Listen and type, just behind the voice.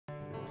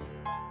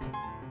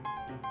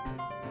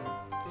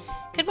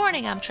Good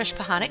morning, I'm Trish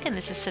Pahanik, and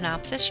this is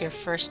Cynopsis, your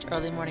first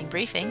early morning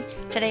briefing.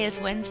 Today is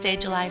Wednesday,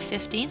 July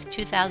 15th,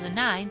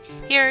 2009.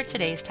 Here are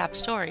today's top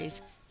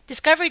stories.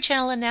 Discovery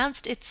Channel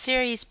announced its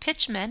series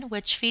Pitchmen,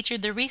 which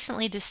featured the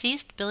recently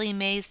deceased Billy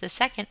Mays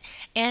II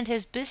and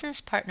his business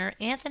partner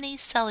Anthony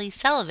Sully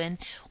Sullivan,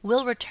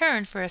 will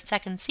return for a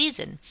second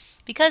season.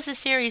 Because the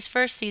series'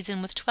 first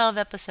season with 12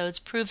 episodes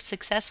proved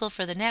successful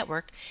for the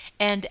network,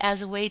 and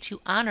as a way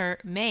to honor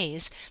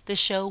Mays, the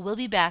show will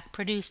be back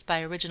produced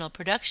by Original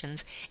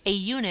Productions, a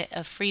unit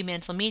of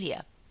Fremantle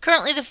Media.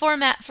 Currently, the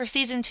format for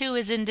Season 2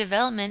 is in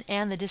development,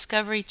 and the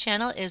Discovery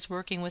Channel is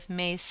working with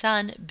Mays'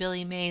 son,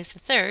 Billy Mays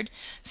III,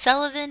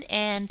 Sullivan,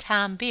 and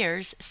Tom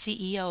Beers,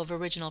 CEO of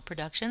Original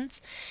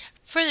Productions.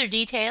 Further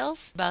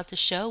details about the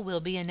show will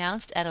be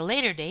announced at a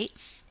later date,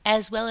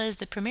 as well as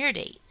the premiere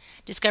date.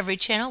 Discovery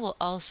Channel will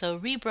also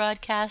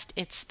rebroadcast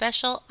its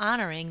special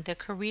honoring the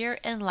career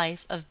and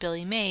life of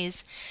Billy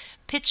Mays,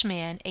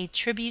 Pitchman, a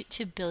tribute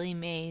to Billy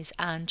Mays,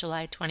 on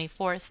July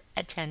 24th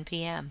at 10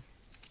 p.m.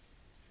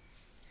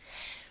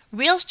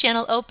 Reelz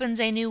Channel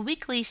opens a new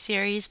weekly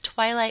series,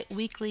 Twilight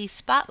Weekly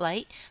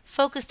Spotlight,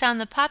 focused on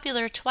the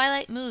popular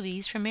Twilight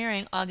movies,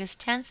 premiering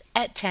August 10th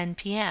at 10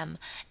 p.m.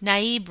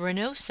 Naib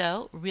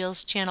Reynoso,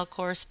 Reelz Channel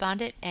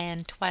correspondent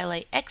and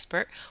Twilight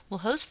expert, will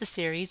host the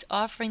series,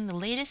 offering the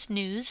latest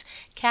news,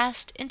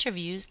 cast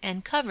interviews,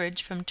 and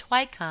coverage from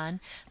TwiCon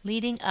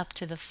leading up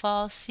to the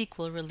fall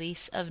sequel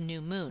release of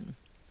New Moon.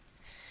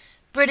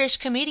 British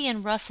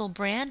comedian Russell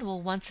Brand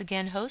will once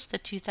again host the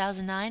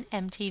 2009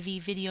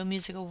 MTV Video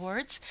Music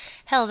Awards,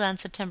 held on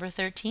September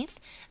 13th.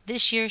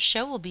 This year's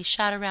show will be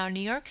shot around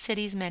New York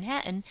City's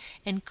Manhattan,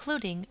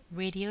 including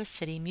Radio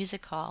City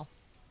Music Hall.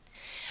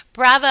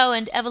 Bravo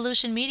and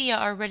Evolution Media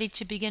are ready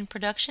to begin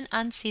production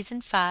on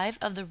Season 5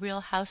 of The Real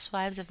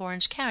Housewives of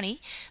Orange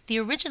County, the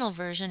original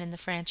version in the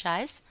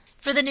franchise.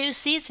 For the new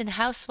season,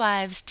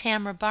 housewives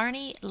Tamra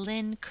Barney,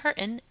 Lynn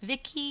Curtin,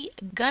 Vicky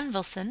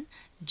Gunvalson,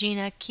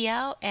 Gina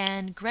Kiao,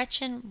 and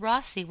Gretchen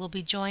Rossi will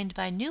be joined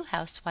by new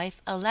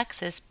housewife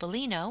Alexis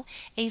Bellino,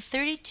 a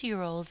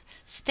 32-year-old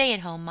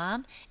stay-at-home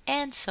mom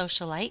and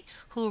socialite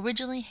who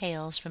originally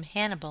hails from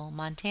Hannibal,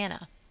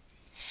 Montana.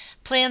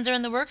 Plans are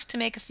in the works to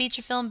make a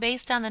feature film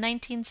based on the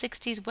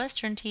 1960s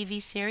Western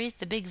TV series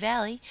The Big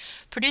Valley.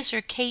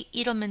 Producer Kate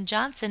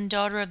Edelman-Johnson,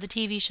 daughter of the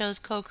TV show's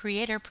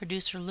co-creator,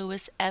 producer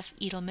Louis F.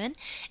 Edelman,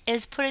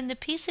 is putting the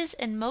pieces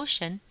in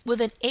motion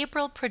with an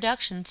April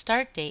production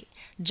start date.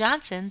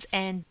 Johnson's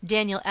and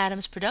Daniel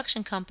Adams'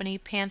 production company,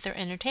 Panther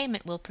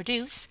Entertainment, will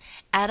produce.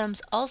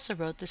 Adams also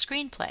wrote the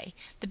screenplay.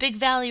 The Big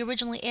Valley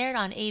originally aired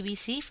on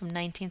ABC from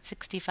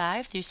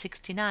 1965 through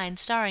 69,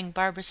 starring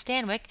Barbara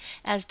Stanwyck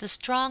as the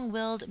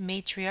strong-willed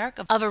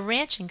matriarch of a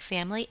ranching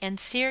family, and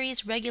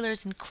series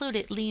regulars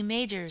included Lee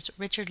Majors,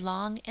 Richard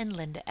Long, and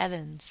Linda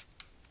Evans.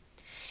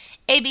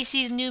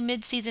 ABC's new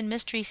mid-season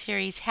mystery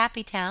series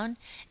Happy Town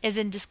is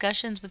in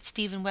discussions with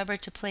Steven Weber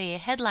to play a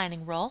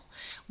headlining role.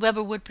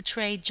 Weber would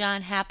portray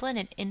John Haplin,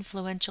 an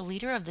influential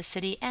leader of the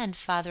city and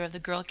father of the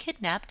girl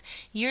kidnapped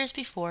years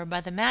before by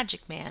the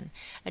Magic Man.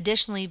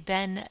 Additionally,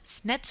 Ben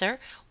Snetzer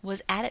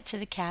was added to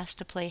the cast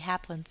to play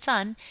Haplin's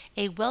son,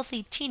 a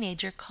wealthy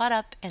teenager caught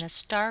up in a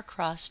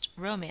star-crossed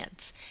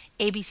romance.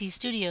 ABC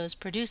Studios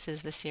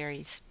produces the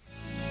series.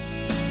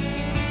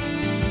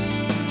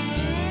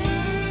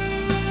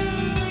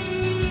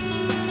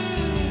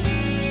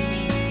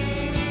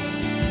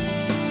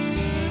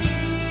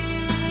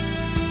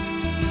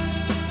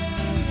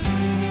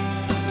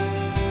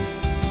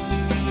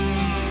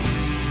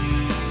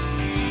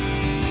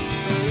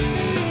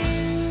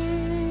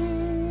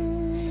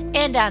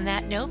 And on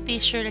that note, be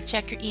sure to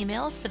check your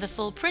email for the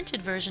full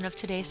printed version of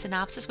today's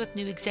synopsis with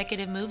new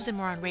executive moves and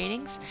more on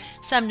ratings,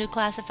 some new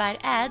classified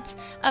ads,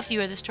 a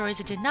few other stories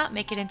that did not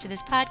make it into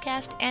this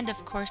podcast, and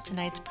of course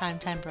tonight's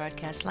primetime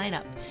broadcast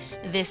lineup.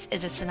 This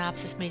is a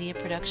Cynopsis Media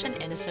production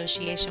in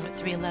association with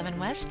 311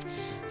 West.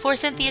 For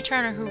Cynthia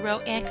Turner, who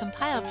wrote and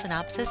compiled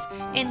Cynopsis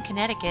in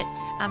Connecticut,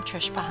 I'm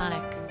Trish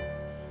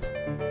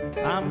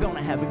Pahanik. I'm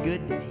gonna have a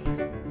good day.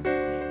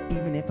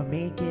 Even if I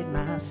make it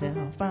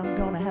myself, I'm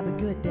gonna have a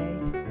good day.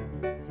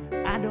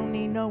 I don't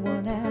need no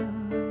one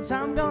else.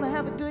 I'm gonna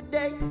have a good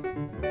day.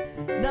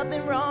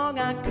 Nothing wrong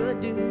I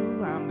could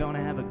do. I'm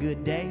gonna have a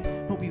good day.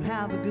 Hope you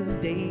have a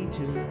good day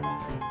too.